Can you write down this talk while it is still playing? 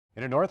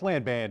And a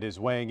Northland band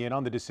is weighing in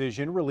on the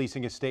decision,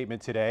 releasing a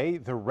statement today.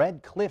 The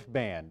Red Cliff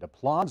Band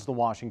applauds the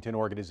Washington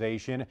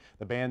organization.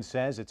 The band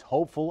says it's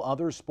hopeful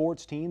other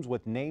sports teams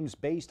with names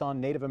based on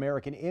Native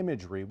American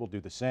imagery will do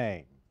the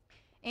same.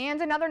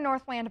 And another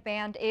Northland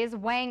band is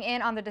weighing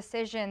in on the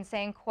decision,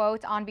 saying,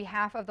 quote, on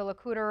behalf of the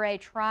Lakota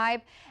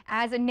tribe,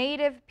 as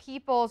Native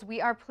peoples,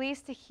 we are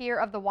pleased to hear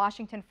of the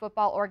Washington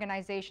Football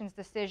Organization's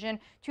decision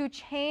to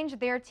change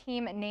their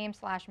team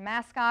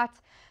name/mascot.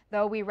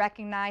 Though we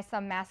recognize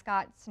some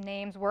mascots'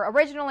 names were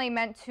originally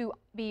meant to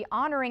be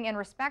honoring and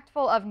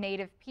respectful of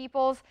Native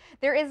peoples,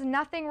 there is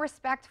nothing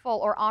respectful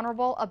or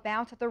honorable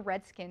about the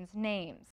Redskins' names.